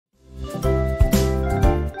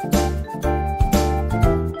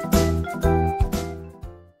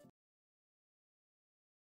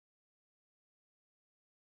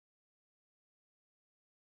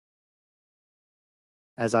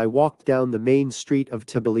As I walked down the main street of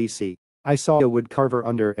Tbilisi, I saw a woodcarver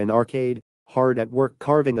under an arcade, hard at work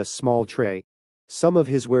carving a small tray. Some of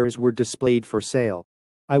his wares were displayed for sale.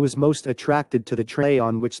 I was most attracted to the tray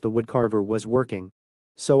on which the woodcarver was working.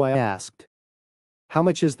 So I asked, "How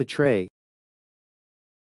much is the tray?"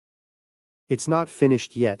 "It's not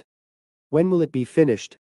finished yet." "When will it be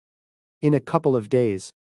finished?" "In a couple of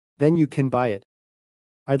days. Then you can buy it."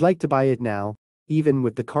 "I'd like to buy it now, even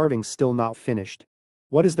with the carving still not finished."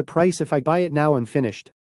 "What is the price if I buy it now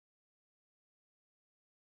unfinished?"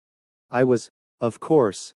 I was, of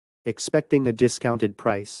course, expecting a discounted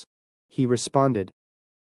price. He responded,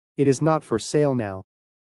 "It is not for sale now."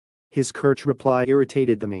 His curt reply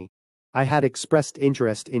irritated me. I had expressed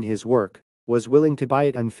interest in his work, was willing to buy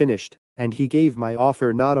it unfinished, and he gave my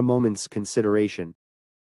offer not a moment's consideration.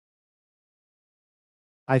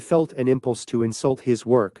 I felt an impulse to insult his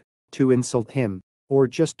work, to insult him, or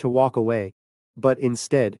just to walk away. But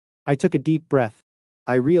instead, I took a deep breath.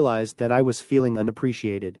 I realized that I was feeling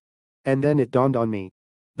unappreciated. And then it dawned on me.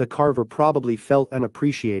 The carver probably felt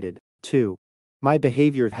unappreciated, too. My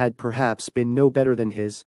behavior had perhaps been no better than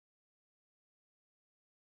his.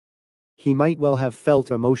 "He might well have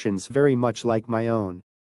felt emotions very much like my own,"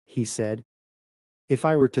 he said. "If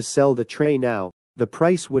I were to sell the tray now, the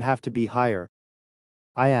price would have to be higher."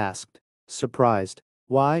 I asked, surprised,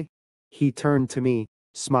 "Why?" He turned to me,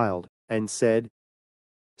 smiled, and said,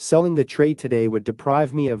 "Selling the tray today would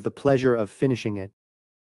deprive me of the pleasure of finishing it."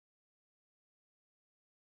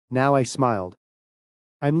 Now I smiled.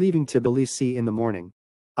 "I'm leaving Tbilisi in the morning.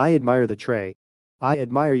 I admire the tray. I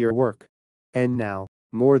admire your work. And now,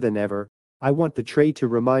 more than ever, I want the tray to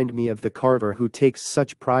remind me of the carver who takes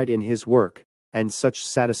such pride in his work, and such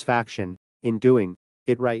satisfaction in doing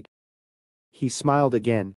it right." He smiled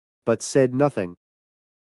again, but said nothing.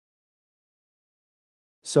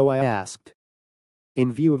 So I asked,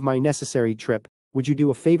 "In view of my necessary trip, would you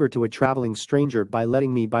do a favor to a traveling stranger by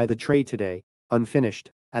letting me buy the tray today,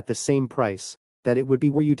 unfinished, at the same price that it would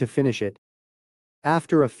be were you to finish it?"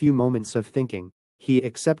 After a few moments of thinking, he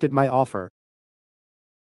accepted my offer.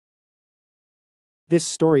 This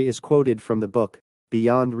story is quoted from the book,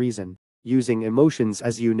 Beyond Reason, Using Emotions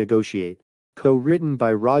as You Negotiate, co-written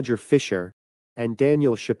by Roger Fisher and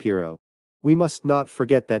Daniel Shapiro. We must not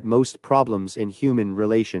forget that most problems in human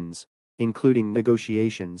relations, including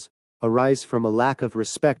negotiations, arise from a lack of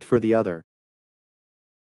respect for the other.